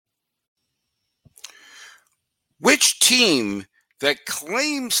Which team that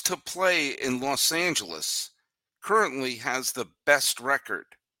claims to play in Los Angeles currently has the best record?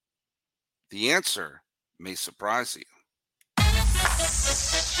 The answer may surprise you.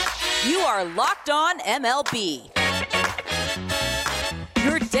 You are Locked On MLB,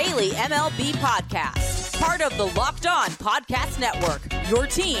 your daily MLB podcast. Part of the Locked On Podcast Network, your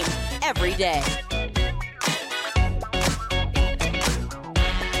team every day.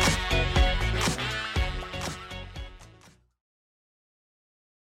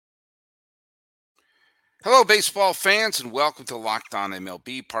 Hello, baseball fans, and welcome to Locked On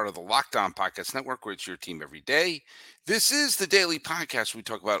MLB, part of the Locked On Podcast Network, where it's your team every day. This is the daily podcast. We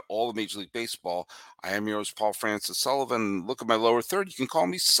talk about all of Major League Baseball. I am your host, Paul Francis Sullivan. Look at my lower third. You can call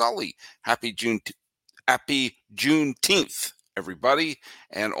me Sully. Happy Juneteenth, everybody.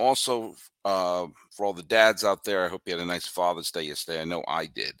 And also, for all the dads out there, I hope you had a nice Father's Day yesterday. I know I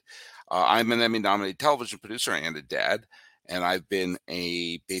did. I'm an Emmy-nominated television producer and a dad. And I've been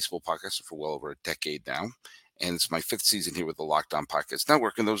a baseball podcaster for well over a decade now. And it's my fifth season here with the Locked On Podcast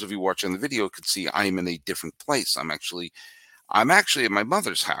Network. And those of you watching the video can see I am in a different place. I'm actually at my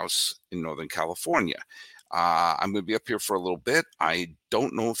mother's house in Northern California. I'm going to be up here for a little bit. I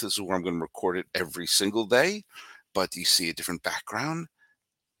don't know if this is where I'm going to record it every single day, but do you see a different background?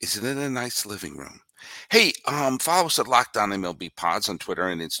 Isn't it a nice living room? Hey, follow us at Locked On MLB Pods on Twitter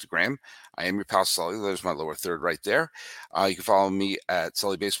and Instagram. I am your pal Sully. There's my lower third right there. You can follow me at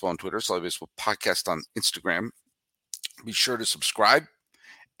Sully Baseball on Twitter, Sully Baseball Podcast on Instagram. Be sure to subscribe.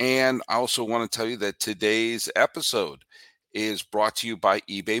 And I also want to tell you that today's episode is brought to you by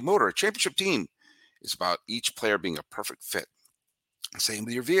eBay Motor. A championship team is about each player being a perfect fit. Same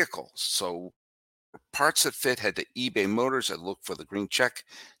with your vehicle. So parts that fit, head to eBay Motors and look for the green check.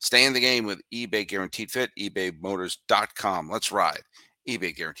 Stay in the game with eBay Guaranteed Fit, ebaymotors.com. Let's ride.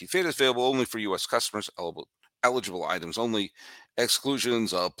 eBay Guaranteed Fit is available only for U.S. customers, eligible items only.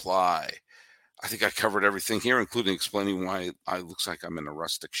 Exclusions apply. I think I covered everything here, including explaining why it looks like I'm in a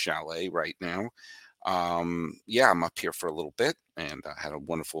rustic chalet right now. I'm up here for a little bit, and I had a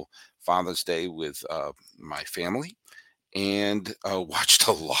wonderful Father's Day with my family, and watched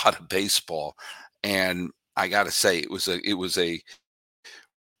a lot of baseball. And I got to say, it was a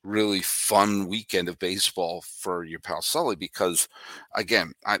really fun weekend of baseball for your pal Sully because,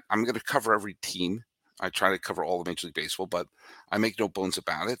 again, I'm going to cover every team. I try to cover all of Major League Baseball, but I make no bones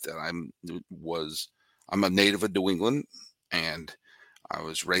about it that I'm a native of New England, and I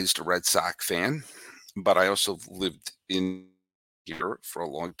was raised a Red Sox fan, but I also lived in here for a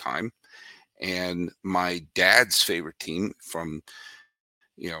long time. And my dad's favorite team from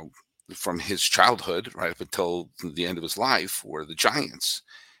his childhood right up until the end of his life were the Giants.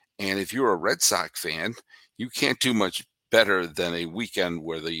 And if you're a Red Sox fan, you can't do much better than a weekend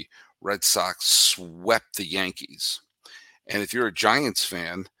where the Red Sox swept the Yankees. And if you're a Giants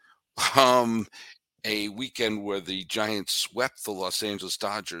fan, a weekend where the Giants swept the Los Angeles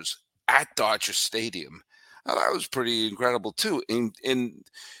Dodgers at Dodger Stadium. Now, that was pretty incredible too. And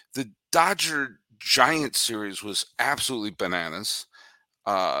the Dodger Giant series was absolutely bananas.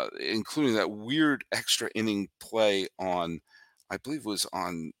 Including that weird extra inning play on, I believe it was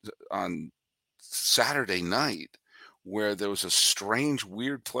on Saturday night, where there was a strange,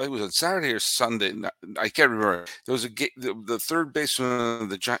 weird play. Was it Saturday or Sunday? I can't remember. There was the third baseman of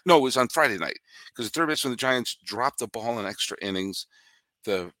the Giants. No, it was on Friday night because the third baseman of the Giants dropped the ball in extra innings.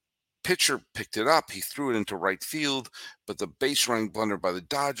 The pitcher picked it up. He threw it into right field, but the base running blunder by the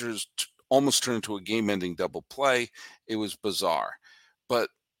Dodgers almost turned into a game-ending double play. It was bizarre. But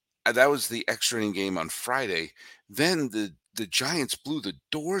that was the extra inning game on Friday. Then the Giants blew the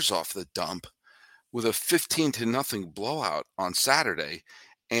doors off the dump with a 15-0 blowout on Saturday.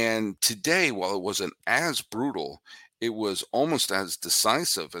 And today, while it wasn't as brutal, it was almost as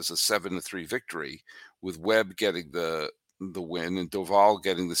decisive as a 7-3 victory, with Webb getting the win and Doval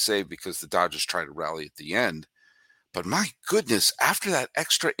getting the save because the Dodgers tried to rally at the end. But my goodness, after that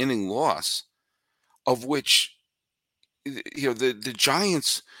extra inning loss, of which the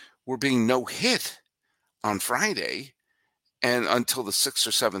Giants were being no hit on Friday and until the sixth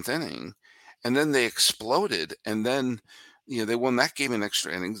or seventh inning, and then they exploded, and then they won that game in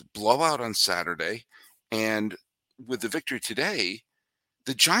extra innings, blowout on Saturday, and with the victory today,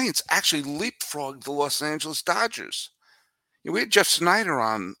 the Giants actually leapfrogged the Los Angeles Dodgers. We had Jeff Snyder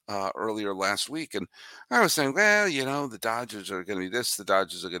on earlier last week, and I was saying, well, the Dodgers are going to be this, the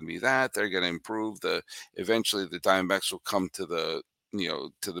Dodgers are going to be that. They're going to improve. Eventually, the Diamondbacks will come to the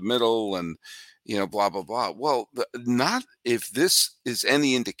middle, and blah blah blah. Well, not if this is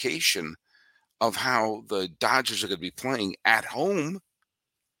any indication of how the Dodgers are going to be playing at home.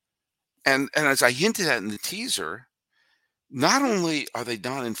 And as I hinted at in the teaser, not only are they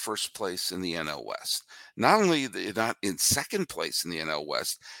not in first place in the NL West, not only are they not in second place in the NL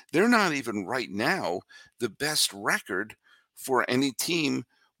West, they're not even right now the best record for any team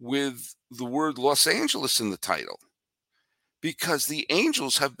with the word Los Angeles in the title, because the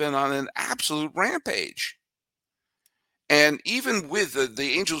Angels have been on an absolute rampage. And even with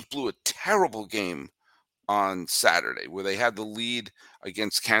the Angels blew a terrible game on Saturday where they had the lead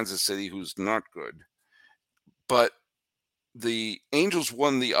against Kansas City, who's not good. But the Angels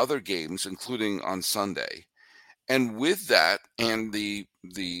won the other games, including on Sunday. And with that and the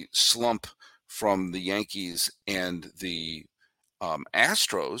slump from the Yankees and the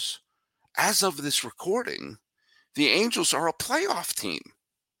Astros, as of this recording, the Angels are a playoff team.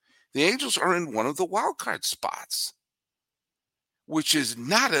 The Angels are in one of the wild card spots, which is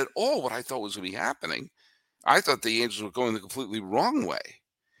not at all what I thought was going to be happening. I thought the Angels were going the completely wrong way.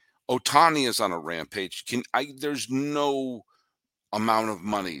 Otani is on a rampage. There's no amount of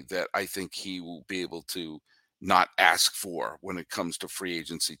money that I think he will be able to not ask for when it comes to free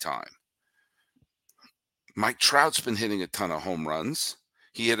agency time. Mike Trout's been hitting a ton of home runs.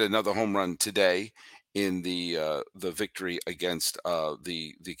 He hit another home run today in the victory against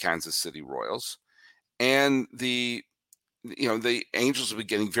the Kansas City Royals. And the Angels have been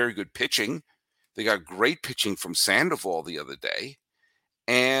getting very good pitching. They got great pitching from Sandoval the other day.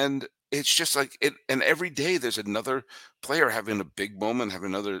 And it's just like it, and every day there's another player having a big moment,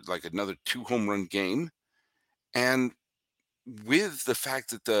 having another 2 home run game. And with the fact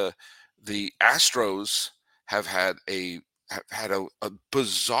that the Astros have had a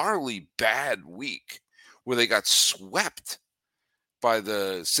bizarrely bad week where they got swept by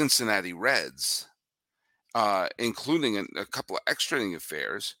the Cincinnati Reds, including a couple of extra inning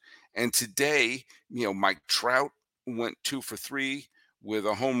affairs. And today, Mike Trout went 2 for 3 with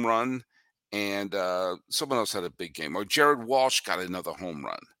a home run, and someone else had a big game. Or Jared Walsh got another home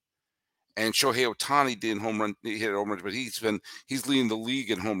run, and Shohei Otani did he hit a home run, but he's leading the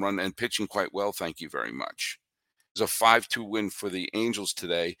league in home run and pitching quite well. Thank you very much. It was a 5-2 win for the Angels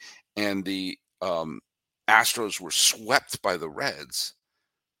today, and the Astros were swept by the Reds.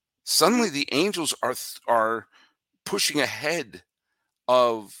 Suddenly, the Angels are pushing ahead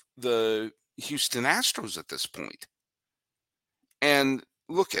of the Houston Astros at this point. And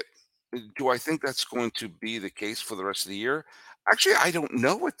do I think that's going to be the case for the rest of the year? Actually, I don't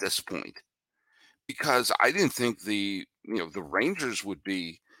know at this point, because I didn't think the Rangers would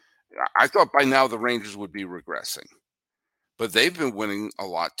be. I thought by now the Rangers would be regressing, but they've been winning a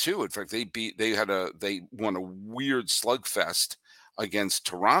lot too. In fact, they won a weird slugfest against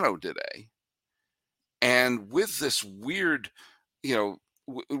Toronto today. And with this weird,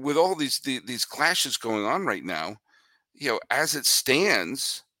 with all these clashes going on right now, as it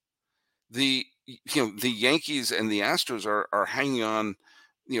stands, the Yankees and the Astros are hanging on,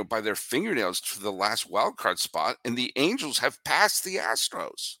 by their fingernails to the last wild card spot, and the Angels have passed the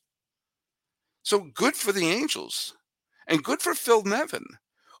Astros. So good for the Angels, and good for Phil Nevin,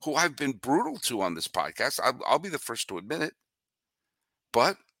 who I've been brutal to on this podcast. I'll be the first to admit it.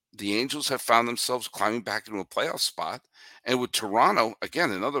 But the Angels have found themselves climbing back into a playoff spot. And with Toronto,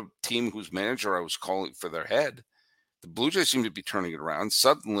 again, another team whose manager I was calling for their head, the Blue Jays seem to be turning it around.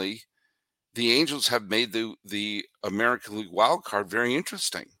 Suddenly, the Angels have made the American League wild card very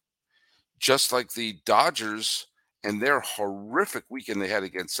interesting. Just like the Dodgers and their horrific weekend they had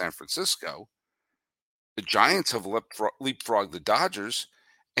against San Francisco, the Giants have leapfrogged the Dodgers.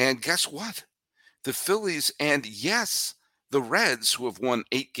 And guess what? The Phillies and, yes, the Reds, who have won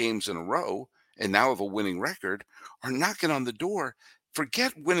 8 games in a row and now have a winning record, are knocking on the door.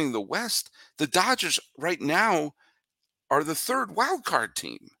 Forget winning the West. The Dodgers right now are the third wild card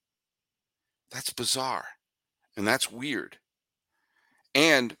team. That's bizarre, and that's weird.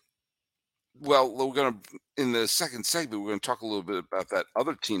 And, well, in the second segment, we're going to talk a little bit about that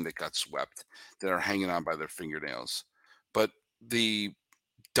other team that got swept that are hanging on by their fingernails. But the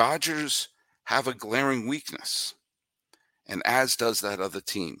Dodgers have a glaring weakness, and as does that other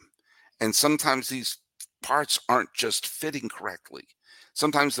team. And sometimes these parts aren't just fitting correctly.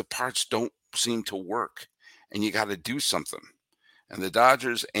 Sometimes the parts don't seem to work, and you got to do something. And the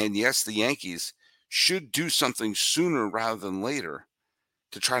Dodgers, and yes, the Yankees, should do something sooner rather than later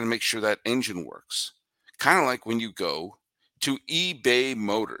to try to make sure that engine works. Kind of like when you go to eBay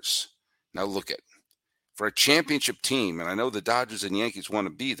Motors. Now for a championship team, and I know the Dodgers and Yankees want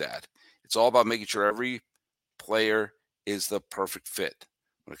to be that, it's all about making sure every player is the perfect fit.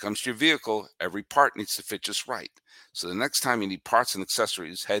 When it comes to your vehicle, every part needs to fit just right. So the next time you need parts and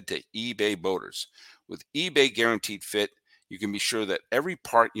accessories, head to eBay Motors. With eBay Guaranteed Fit, you can be sure that every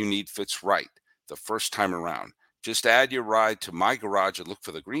part you need fits right the first time around. Just add your ride to My Garage and look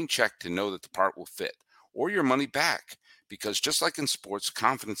for the green check to know that the part will fit, or your money back. Because just like in sports,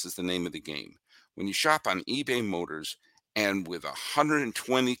 confidence is the name of the game. When you shop on eBay Motors, and with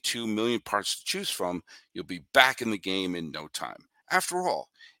 122 million parts to choose from, you'll be back in the game in no time. After all,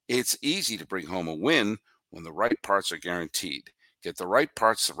 it's easy to bring home a win when the right parts are guaranteed. Get the right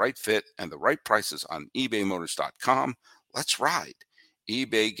parts, the right fit, and the right prices on ebaymotors.com. Let's ride.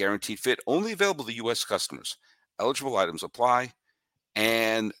 eBay Guaranteed Fit, only available to U.S. customers. Eligible items apply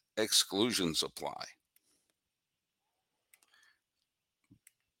and exclusions apply.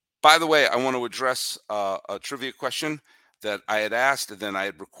 By the way, I want to address a trivia question that I had asked, and then I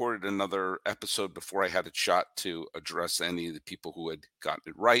had recorded another episode before I had a shot to address any of the people who had gotten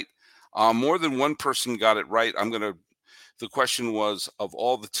it right. More than one person got it right. The question was, of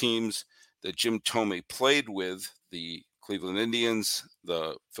all the teams that Jim Thome played with, the Cleveland Indians,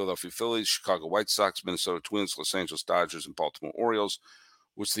 the Philadelphia Phillies, Chicago White Sox, Minnesota Twins, Los Angeles Dodgers, and Baltimore Orioles,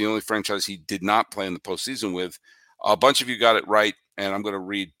 was the only franchise he did not play in the postseason with. A bunch of you got it right, and I'm going to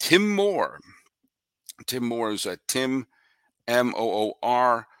read Tim Moore. Tim Moore is at Tim,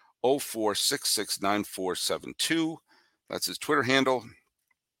 MOOR 04669472. That's his Twitter handle.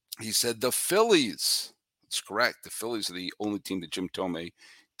 He said the Phillies. That's correct. The Phillies are the only team that Jim Thome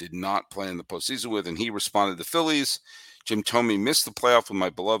did not play in the postseason with, and he responded, the Phillies. Jim Thome missed the playoff with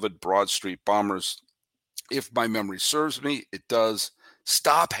my beloved Broad Street Bombers. If my memory serves me, it does.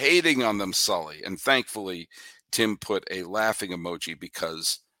 Stop hating on them, Sully. And thankfully, Tim put a laughing emoji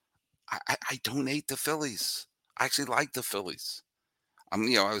because I don't hate the Phillies. I actually like the Phillies. I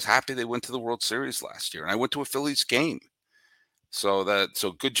was happy they went to the World Series last year, and I went to a Phillies game. So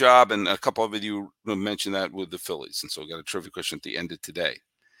good job. And a couple of you mentioned that with the Phillies. And so we got a trivia question at the end of today.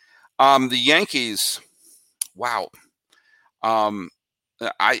 The Yankees, wow. I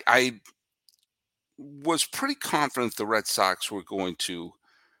was pretty confident the Red Sox were going to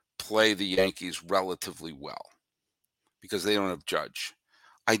play the Yankees relatively well because they don't have Judge.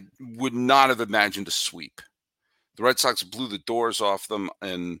 I would not have imagined a sweep. The Red Sox blew the doors off them,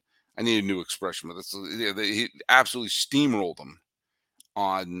 and I need a new expression, but they absolutely steamrolled them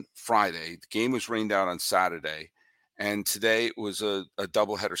on Friday. The game was rained out on Saturday, and today it was a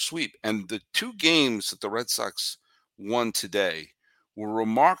doubleheader sweep. And the two games that the Red Sox won today were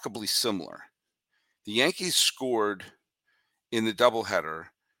remarkably similar. The Yankees scored in the doubleheader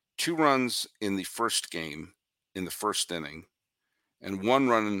 2 runs in the first game in the first inning and 1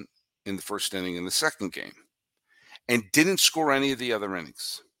 run in the first inning in the second game, and didn't score any of the other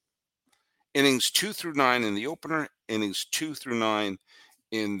innings. Innings 2 through 9 in the opener, innings 2 through 9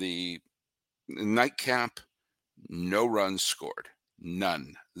 in the nightcap, no runs scored.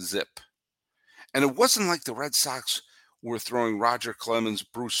 None. Zip. And it wasn't like the Red Sox were throwing Roger Clemens,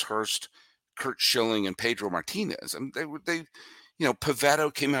 Bruce Hurst, Kurt Schilling, and Pedro Martinez. I mean,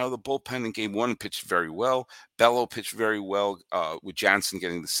 Pivetta came out of the bullpen in game 1 and pitched very well. Bello pitched very well with Jansen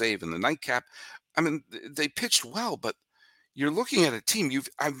getting the save in the nightcap. I mean, they pitched well, but you're looking at a team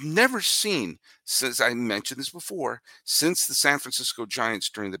I've never seen, since I mentioned this before, since the San Francisco Giants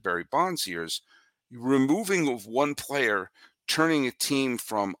during the Barry Bonds years, removing of one player, turning a team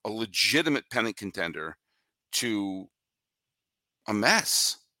from a legitimate pennant contender to a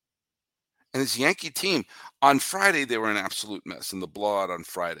mess. And this Yankee team, on Friday, they were an absolute mess in the blowout on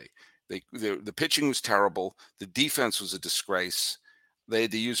Friday. The pitching was terrible. The defense was a disgrace. They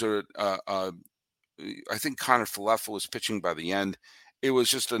had to use I think Connor Falefa was pitching by the end. It was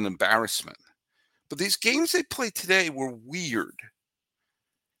just an embarrassment. But these games they played today were weird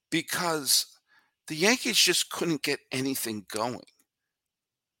because the Yankees just couldn't get anything going.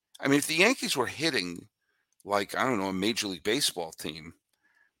 I mean, if the Yankees were hitting like, I don't know, a Major League Baseball team,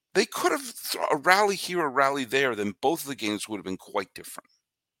 they could have a rally here, a rally there, then both of the games would have been quite different.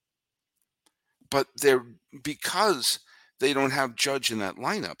 But because they don't have Judge in that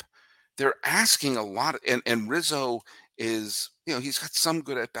lineup, they're asking a lot. And Rizzo is, he's got some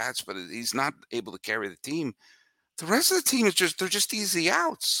good at bats, but he's not able to carry the team. The rest of the team they're just easy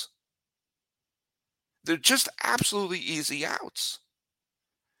outs. They're just absolutely easy outs.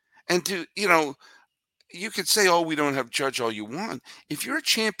 And you could say, oh, we don't have Judge all you want. If you're a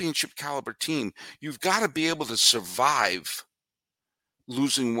championship caliber team, you've got to be able to survive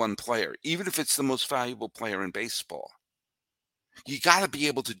losing one player, even if it's the most valuable player in baseball. You got to be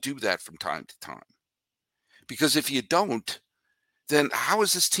able to do that from time to time. Because if you don't, then how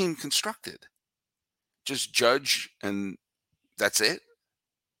is this team constructed? Just Judge and that's it?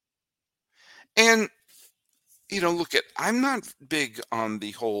 And, I'm not big on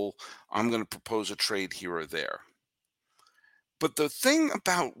the whole, I'm going to propose a trade here or there. But the thing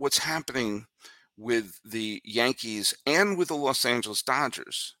about what's happening with the Yankees and with the Los Angeles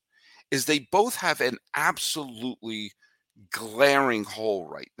Dodgers is they both have an absolutely glaring hole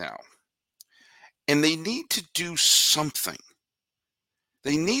right now. And they need to do something.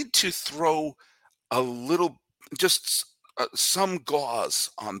 They need to throw a little, just some gauze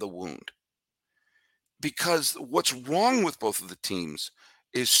on the wound. Because what's wrong with both of the teams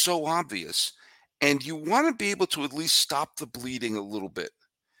is so obvious. And you want to be able to at least stop the bleeding a little bit,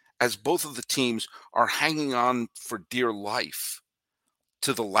 as both of the teams are hanging on for dear life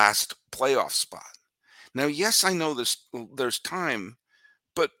to the last playoff spot. Now, yes, I know there's time,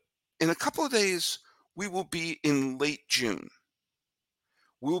 but in a couple of days, we will be in late June.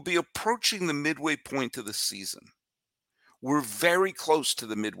 We will be approaching the midway point of the season. We're very close to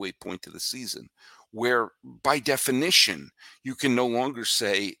the midway point of the season, where by definition, you can no longer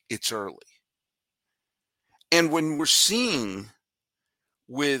say it's early. And when we're seeing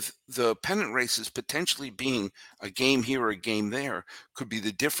with the pennant races potentially being a game here or a game there, could be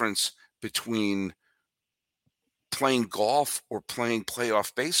the difference between playing golf or playing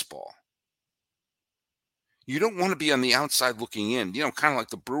playoff baseball. You don't want to be on the outside looking in, kind of like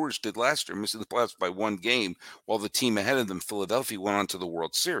the Brewers did last year, missing the playoffs by one game while the team ahead of them, Philadelphia, went on to the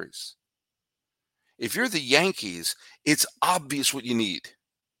World Series. If you're the Yankees, it's obvious what you need.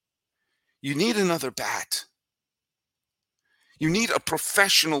 You need another bat. You need a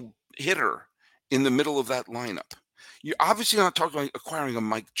professional hitter in the middle of that lineup. You're obviously not talking about acquiring a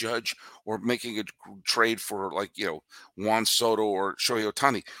Mike Judge or making a trade for Juan Soto or Shohei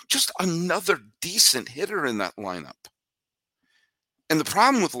Ohtani. Just another decent hitter in that lineup. And the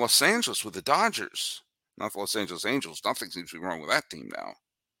problem with Los Angeles, with the Dodgers, not the Los Angeles Angels, nothing seems to be wrong with that team now.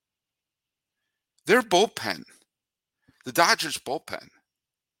 Their bullpen, the Dodgers bullpen,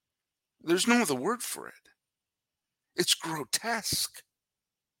 there's no other word for it. It's grotesque.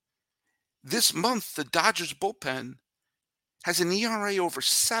 This month, the Dodgers bullpen has an ERA over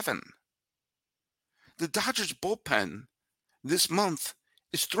 7. The Dodgers bullpen this month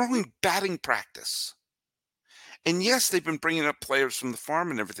is throwing batting practice. And yes, they've been bringing up players from the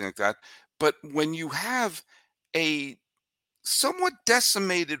farm and everything like that. But when you have a somewhat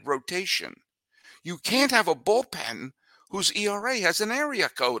decimated rotation, you can't have a bullpen whose ERA has an area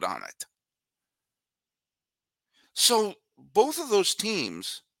code on it. So both of those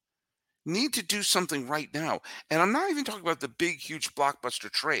teams need to do something right now. And I'm not even talking about the big, huge blockbuster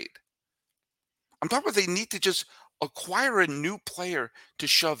trade. I'm talking about they need to just acquire a new player to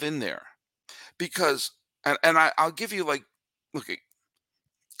shove in there. Because, I'll give you look,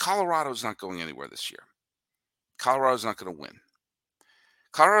 Colorado's not going anywhere this year. Colorado's not going to win.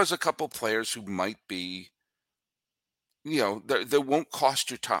 Colorado's a couple players who might be, they won't cost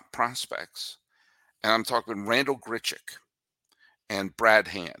your top prospects. And I'm talking Randall Grichuk and Brad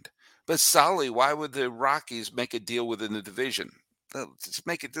Hand. But Sully, why would the Rockies make a deal within the division? Just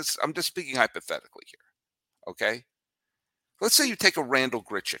make it this. I'm just speaking hypothetically here. Okay. Let's say you take a Randall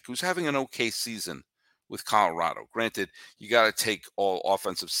Grichuk who's having an okay season with Colorado. Granted, you got to take all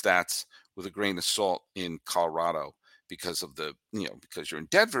offensive stats with a grain of salt in Colorado because of because you're in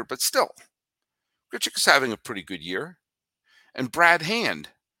Denver, but still, Grichuk is having a pretty good year. And Brad Hand,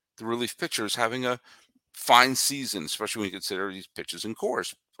 the relief pitcher, is having a fine season, especially when you consider these pitches in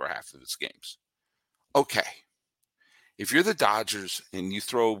course for half of his games. Okay. If you're the Dodgers and you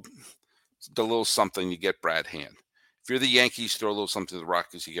throw the little something, you get Brad Hand. If you're the Yankees, throw a little something to the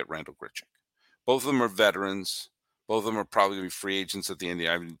Rockies, you get Randall Grichuk. Both of them are veterans. Both of them are probably going to be free agents at the end of the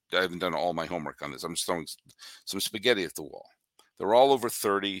year. I haven't done all my homework on this. I'm just throwing some spaghetti at the wall. They're all over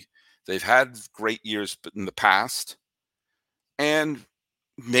 30. They've had great years in the past. And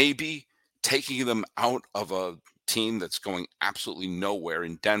maybe taking them out of a team that's going absolutely nowhere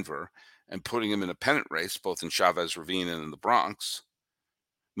in Denver and putting them in a pennant race, both in Chavez Ravine and in the Bronx,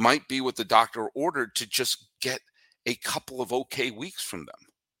 might be what the doctor ordered to just get a couple of okay weeks from them.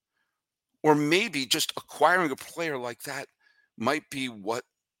 Or maybe just acquiring a player like that might be what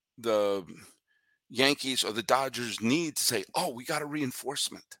the Yankees or the Dodgers need to say, oh, we got a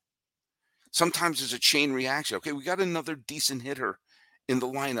reinforcement. Sometimes there's a chain reaction. Okay, we got another decent hitter in the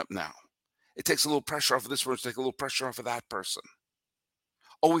lineup now. It takes a little pressure off of this person, take a little pressure off of that person.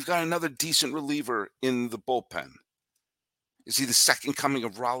 Oh, we've got another decent reliever in the bullpen. Is he the second coming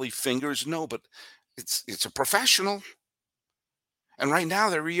of Raleigh Fingers? No, but it's a professional. And right now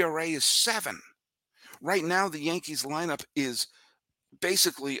their ERA is 7. Right now the Yankees lineup is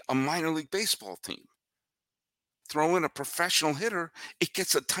basically a minor league baseball team. Throw in a professional hitter, it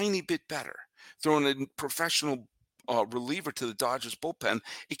gets a tiny bit better. Throw in a professional reliever to the Dodgers bullpen,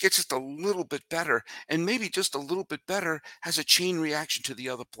 it gets just a little bit better, and maybe just a little bit better has a chain reaction to the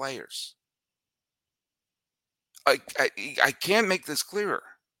other players. I can't make this clearer.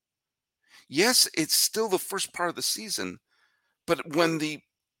 Yes, it's still the first part of the season, but when the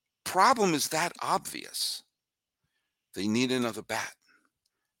problem is that obvious, they need another bat.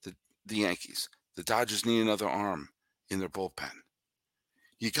 The, the Yankees, the Dodgers need another arm in their bullpen.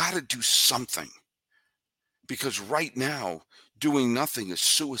 You got to do something because right now, doing nothing is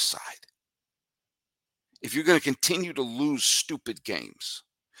suicide. If you're going to continue to lose stupid games,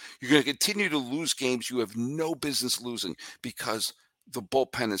 you're going to continue to lose games you have no business losing because the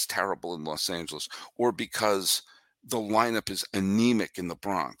bullpen is terrible in Los Angeles or because the lineup is anemic in the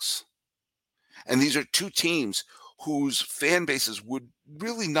Bronx. And these are two teams whose fan bases would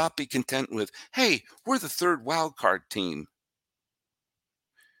really not be content with, hey, we're the third wild card team.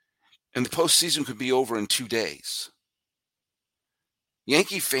 And the postseason could be over in 2 days.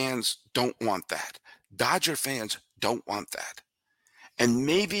 Yankee fans don't want that. Dodger fans don't want that. And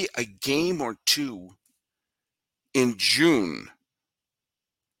maybe a game or two in June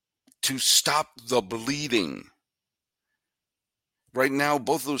to stop the bleeding. Right now,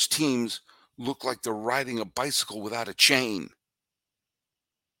 both of those teams look like they're riding a bicycle without a chain.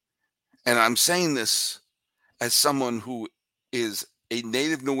 And I'm saying this as someone who is a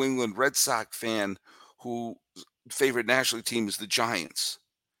native New England Red Sox fan whose favorite National League team is the Giants.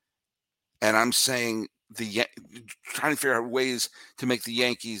 And I'm saying trying to figure out ways to make the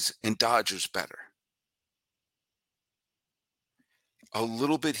Yankees and Dodgers better. A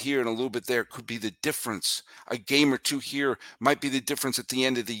little bit here and a little bit there could be the difference. A game or two here might be the difference at the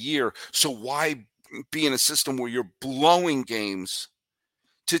end of the year. So why be in a system where you're blowing games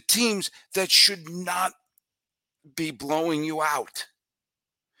to teams that should not be blowing you out?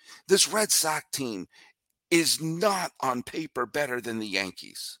 This Red Sox team is not on paper better than the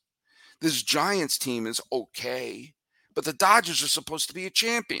Yankees. This Giants team is okay, but the Dodgers are supposed to be a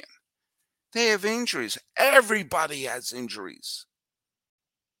champion. They have injuries. Everybody has injuries.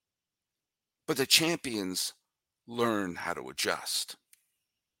 But the champions learn how to adjust.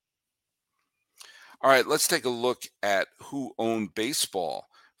 All right, let's take a look at who owned baseball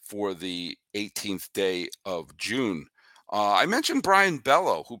for the 18th day of June. I mentioned Brian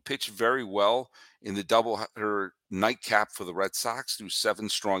Bello, who pitched very well in the doubleheader nightcap for the Red Sox through 7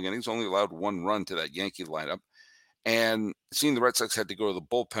 strong innings, only allowed 1 run to that Yankee lineup. And seeing the Red Sox had to go to the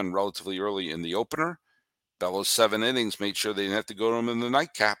bullpen relatively early in the opener, Bello's 7 innings made sure they didn't have to go to him in the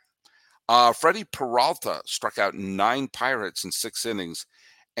nightcap. Freddie Peralta struck out 9 Pirates in 6 innings,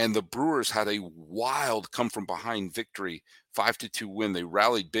 and the Brewers had a wild come-from-behind victory, 5-2 win. They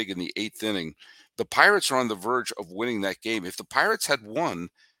rallied big in the 8th inning. The Pirates are on the verge of winning that game. If the Pirates had won,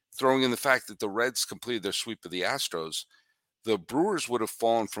 throwing in the fact that the Reds completed their sweep of the Astros, the Brewers would have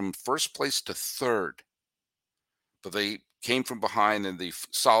fallen from first place to third. But they came from behind, and the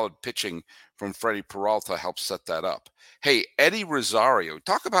solid pitching from Freddie Peralta helped set that up. Hey, Eddie Rosario,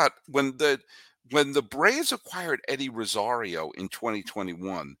 talk about when the Braves acquired Eddie Rosario in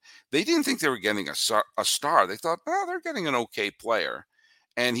 2021, they didn't think they were getting a star. They thought, well, they're getting an okay player.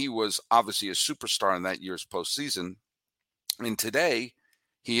 And he was obviously a superstar in that year's postseason. And today,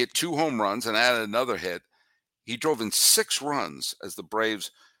 he hit 2 home runs and added another hit. He drove in 6 runs as the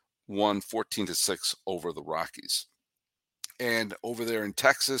Braves won 14-6 over the Rockies. And over there in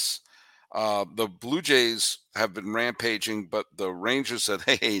Texas, the Blue Jays have been rampaging, but the Rangers said,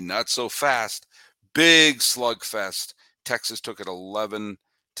 hey, not so fast. Big slugfest. Texas took it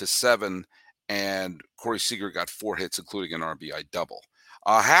 11-7, and Corey Seager got 4 hits, including an RBI double.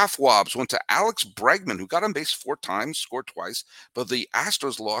 Half wobs went to Alex Bregman, who got on base 4 times, scored twice, but the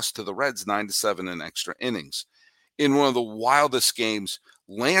Astros lost to the Reds 9-7 in extra innings. In one of the wildest games,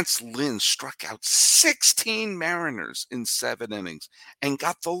 Lance Lynn struck out 16 Mariners in 7 innings and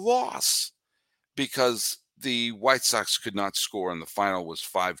got the loss because the White Sox could not score, and the final was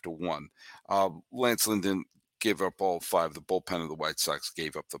 5-1. Lance Lynn didn't give up all 5. The bullpen of the White Sox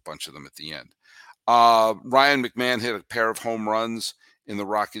gave up a bunch of them at the end. Ryan McMahon hit a pair of home runs in the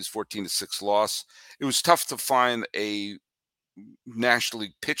Rockies' 14-6 loss. It was tough to find a National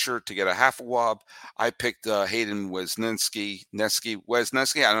League pitcher to get a half a wob. I picked Hayden Wesneski.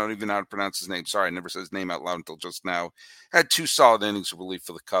 I don't even know how to pronounce his name. Sorry, I never said his name out loud until just now. Had 2 solid innings of relief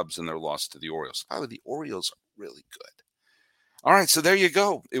for the Cubs in their loss to the Orioles. Probably the Orioles are really good. All right, so there you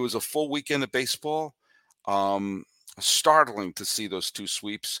go. It was a full weekend of baseball. Startling to see those 2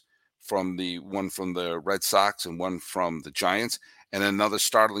 sweeps, one from the Red Sox and one from the Giants. And another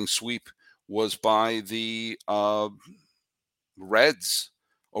startling sweep was by the Reds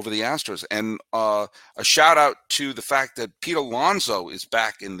over the Astros. And a shout out to the fact that Pete Alonso is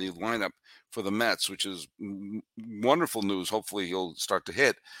back in the lineup for the Mets, which is wonderful news. Hopefully he'll start to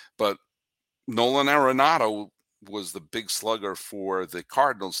hit. But Nolan Arenado was the big slugger for the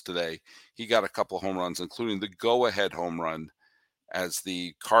Cardinals today. He got a couple home runs, including the go-ahead home run, as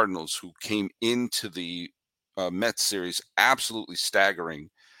the Cardinals, who came into the Mets series absolutely staggering,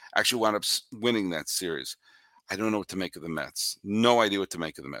 actually wound up winning that series. I don't know what to make of the Mets. No idea what to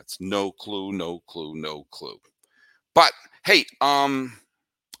make of the Mets. No clue, no clue, no clue. But hey, I'm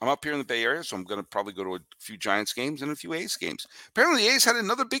up here in the Bay Area, so I'm going to probably go to a few Giants games and a few A's games. Apparently, the A's had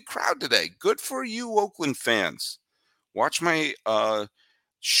another big crowd today. Good for you, Oakland fans. Watch my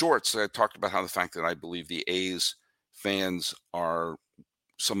shorts. I talked about how the fact that I believe the A's fans are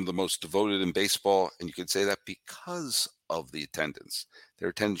some of the most devoted in baseball, and you could say that because of the attendance. Their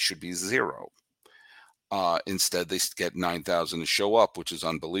attendance should be 0. Instead, they get 9,000 to show up, which is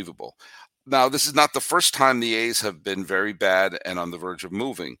unbelievable. Now, this is not the first time the A's have been very bad and on the verge of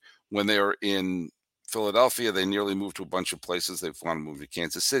moving. When they were in Philadelphia, they nearly moved to a bunch of places. They want to move to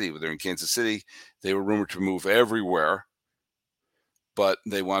Kansas City. When they're in Kansas City, they were rumored to move everywhere, but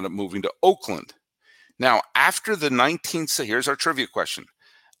they wound up moving to Oakland. Now, after the here's our trivia question.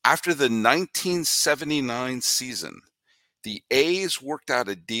 After the 1979 season, the A's worked out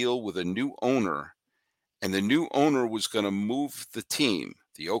a deal with a new owner, and the new owner was going to move the team,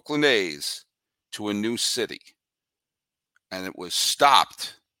 the Oakland A's, to a new city. And it was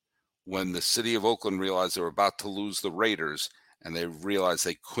stopped when the city of Oakland realized they were about to lose the Raiders, and they realized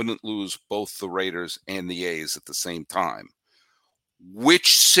they couldn't lose both the Raiders and the A's at the same time.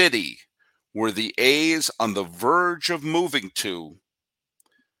 Which city were the A's on the verge of moving to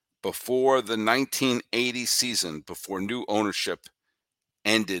before the 1980 season, before new ownership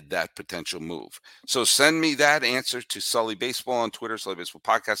ended that potential move? So send me that answer to Sully Baseball on Twitter, Sully Baseball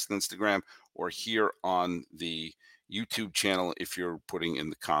Podcast on Instagram, or here on the YouTube channel if you're putting in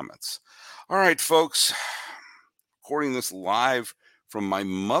the comments. All right, folks, recording this live from my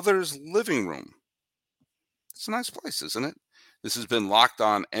mother's living room. It's a nice place, isn't it? This has been Locked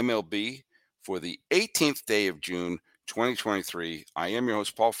On MLB for the 18th day of June, 2023. I am your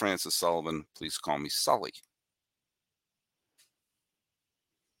host, Paul Francis Sullivan. Please call me Sully.